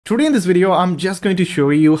Today in this video, I'm just going to show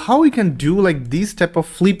you how we can do like this type of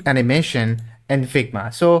flip animation in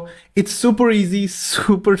Figma. So it's super easy,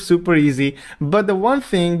 super easy. But the one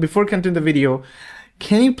thing before continuing the video,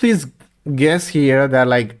 can you please guess here that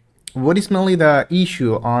like what is mainly the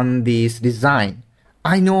issue on this design?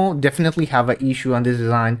 I know definitely have an issue on this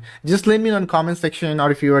design. Just let me know in the comment section,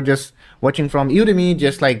 or if you are just watching from Udemy,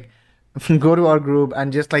 just like go to our group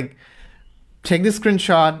and just like take this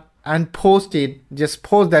screenshot and post it. Just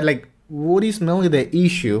post that like what is mainly the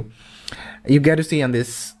issue you get to see on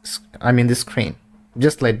this, this screen.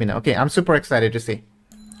 Just let me know. Okay, I'm super excited to see.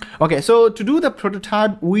 Okay, so to do the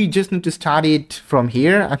prototype, we just need to start it from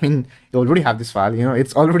here. You already have this file,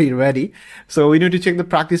 it's already ready. So we need to check the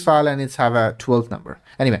practice file and it's have a 12th number.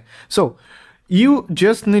 Anyway, so you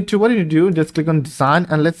just need to, what do you do? Just click on design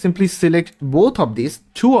and let's simply select both of these,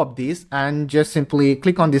 two of these, and just simply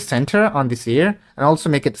click on the center on this here and also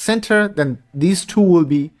make it center. Then these two will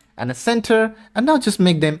be an a center, and now just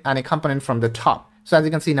make them an a component from the top. So as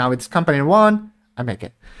you can see now it's component one, I make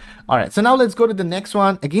it. All right, so now let's go to the next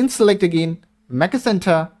one. Again, select again, make a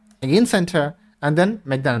center, again center, and then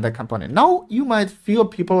make another component. Now you might feel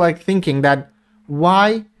people like thinking that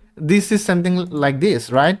why this is something like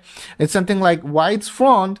this, right? It's something like why it's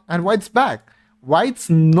front and why it's back, why it's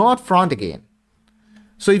not front again.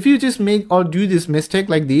 So if you just make or do this mistake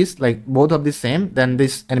like this, like both of the same, then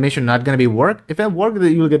this animation not gonna be work. If it work,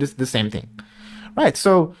 then you'll get the same thing, right?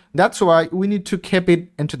 So that's why we need to keep it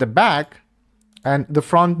into the back and the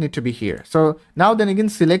front need to be here. So now then again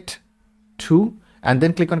select two and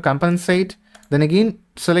then click on compensate. Then again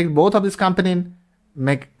select both of this component,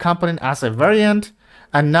 make component as a variant.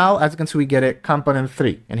 And now, as you can see, we get a component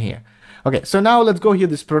 3 in here. Okay, so now let's go here,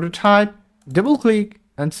 this prototype, double click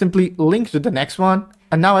and simply link to the next one.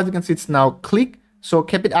 And now, as you can see, it's now click. So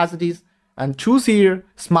keep it as it is and choose here,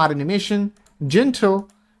 smart animation, gentle.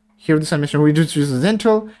 Here, this animation, we just use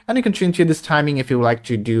gentle, and you can change here this timing if you like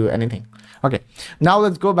to do anything. Okay, now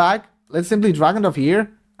let's go back. Let's simply drag it off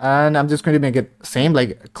here. And I'm just going to make it same,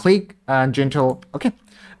 like click and gentle. Okay.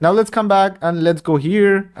 Now let's come back and let's go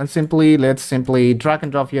here and let's simply drag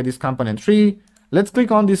and drop here this component 3. Let's click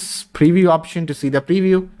on this preview option to see the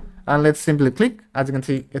preview and let's simply click. As you can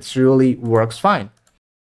see, it really works fine.